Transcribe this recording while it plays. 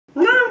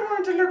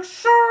going to look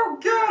so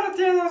good at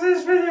the end of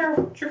this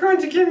video. You're going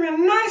to give me a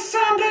nice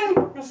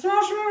sanding,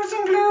 massage me with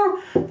some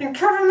glue, then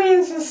cover me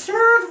in some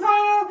smooth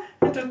vinyl,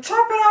 and to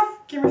top it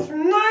off, give me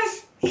some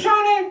nice,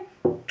 shiny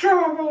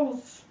drummer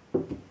balls.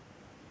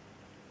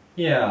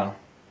 Yeah.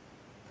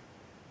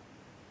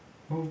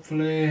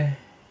 Hopefully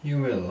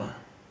you will.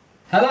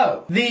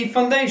 Hello! The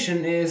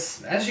foundation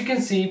is, as you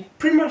can see,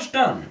 pretty much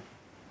done.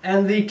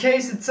 And the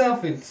case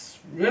itself is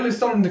really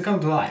starting to come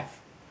to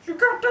life. You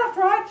got that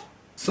right.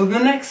 So the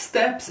next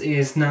steps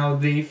is now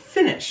the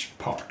finish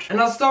part. And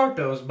I'll start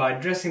those by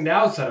dressing the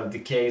outside of the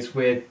case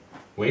with,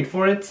 wait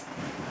for it,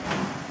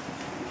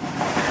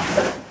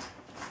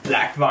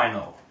 black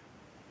vinyl.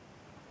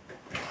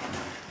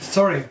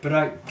 Sorry, but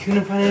I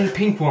couldn't find any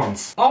pink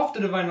ones. After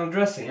the vinyl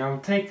dressing, I will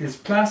take this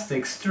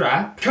plastic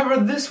strap, cover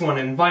this one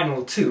in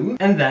vinyl too,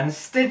 and then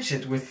stitch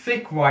it with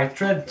thick white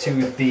thread to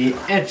the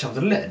edge of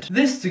the lid.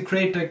 This to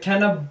create a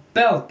kind of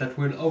belt that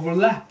will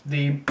overlap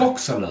the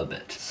box a little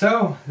bit.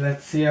 So,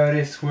 let's see how it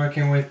is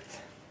working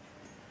with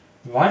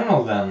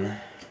vinyl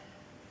then.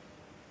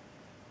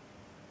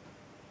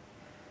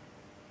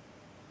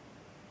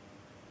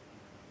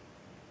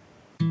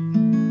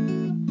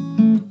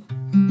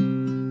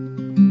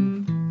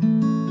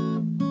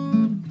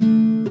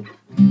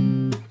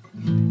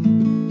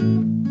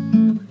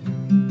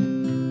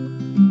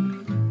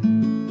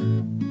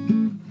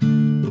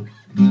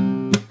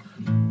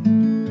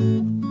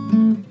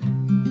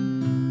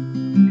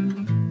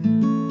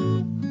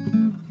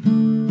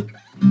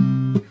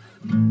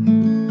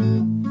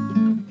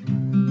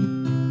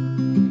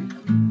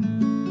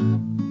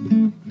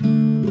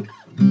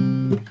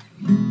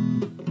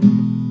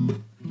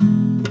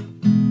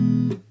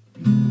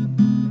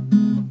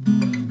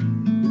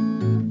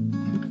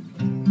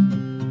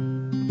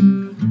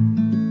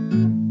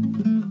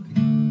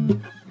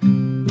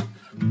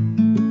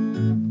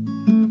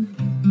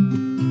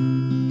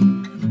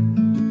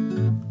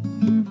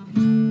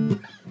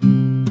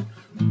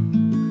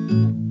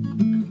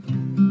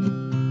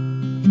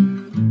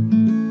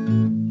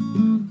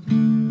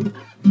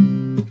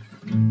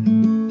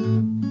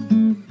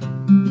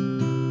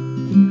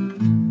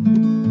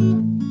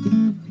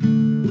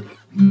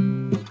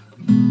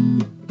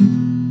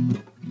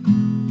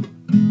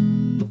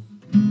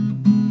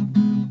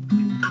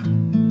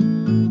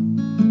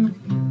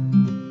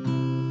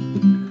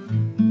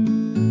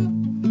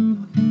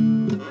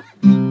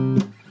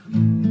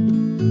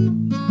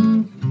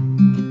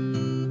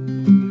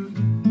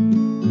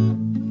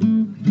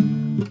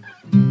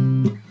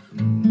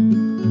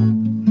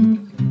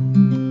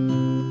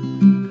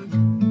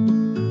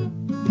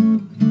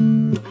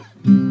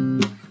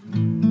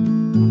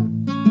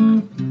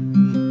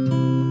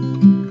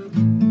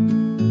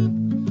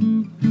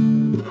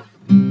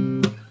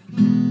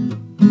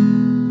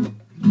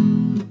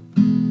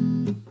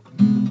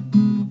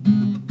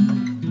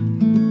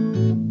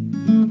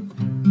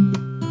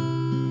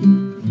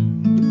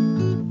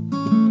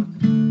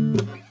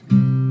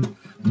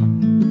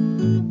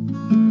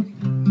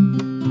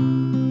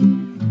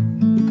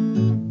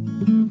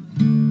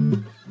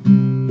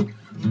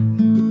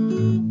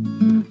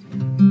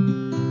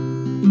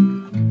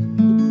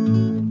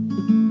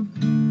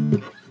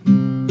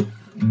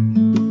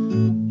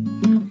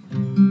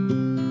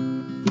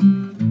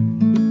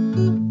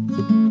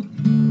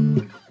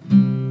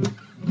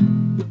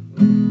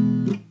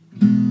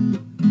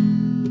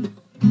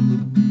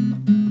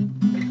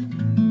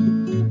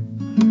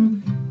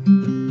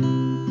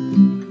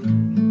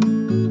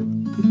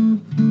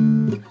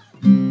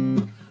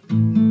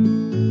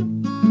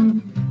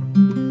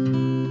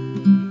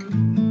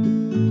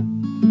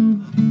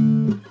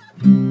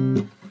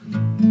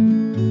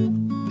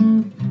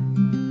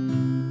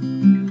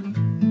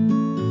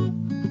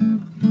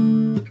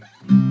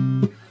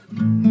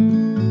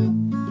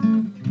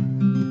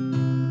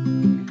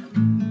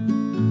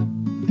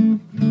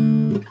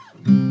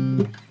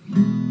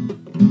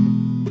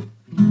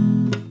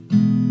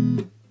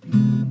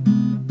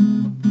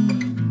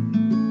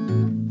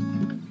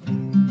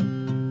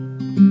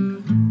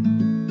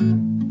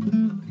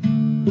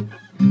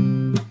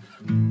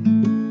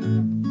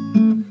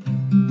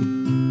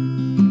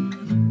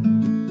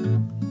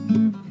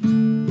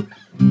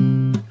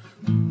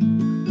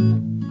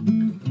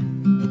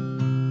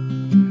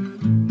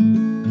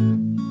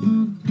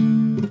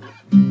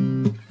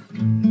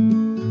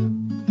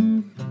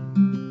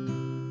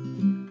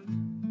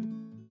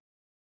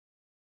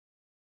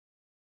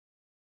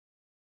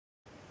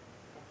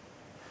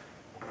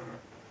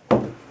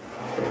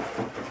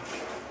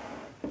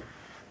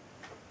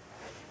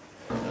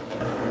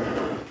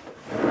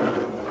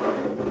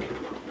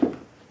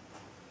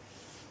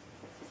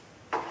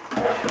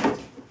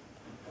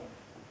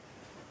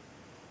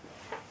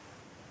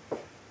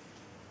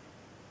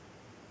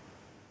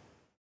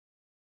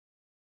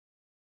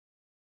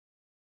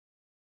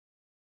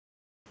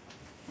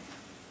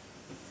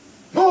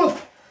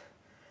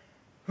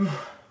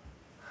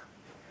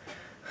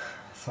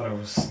 Thought it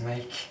was a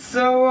snake.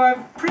 So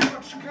I've pretty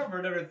much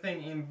covered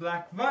everything in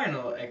black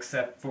vinyl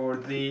except for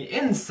the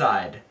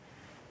inside.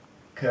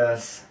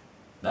 Cause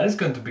That is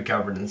going to be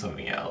covered in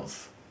something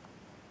else.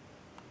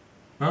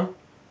 Huh?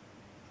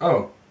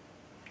 Oh.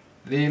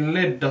 The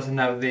lid doesn't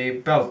have the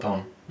belt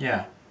on.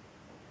 Yeah.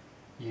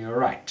 You're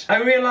right.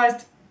 I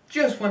realized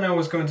just when I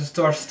was going to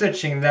start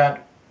stitching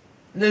that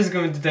this is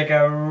going to take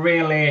a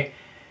really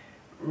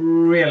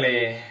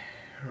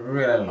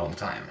long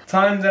time.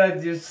 Time that I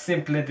just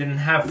simply didn't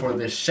have for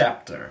this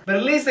chapter. But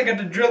at least I got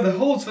to drill the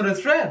holes for the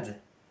thread.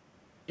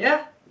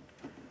 Yeah?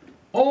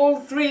 All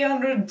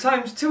 300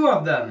 times 2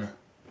 of them.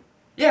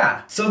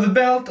 Yeah. So the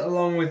belt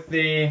along with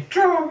the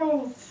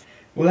Troubles.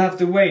 will have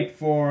to wait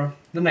for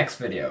the next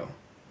video.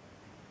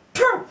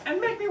 And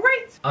make me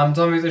wait. I'm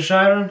Tommy the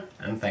Shiren,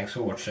 and thanks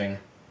for watching.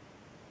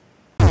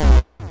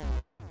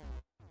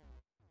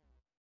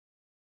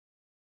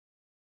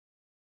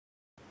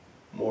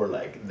 More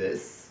like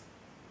this.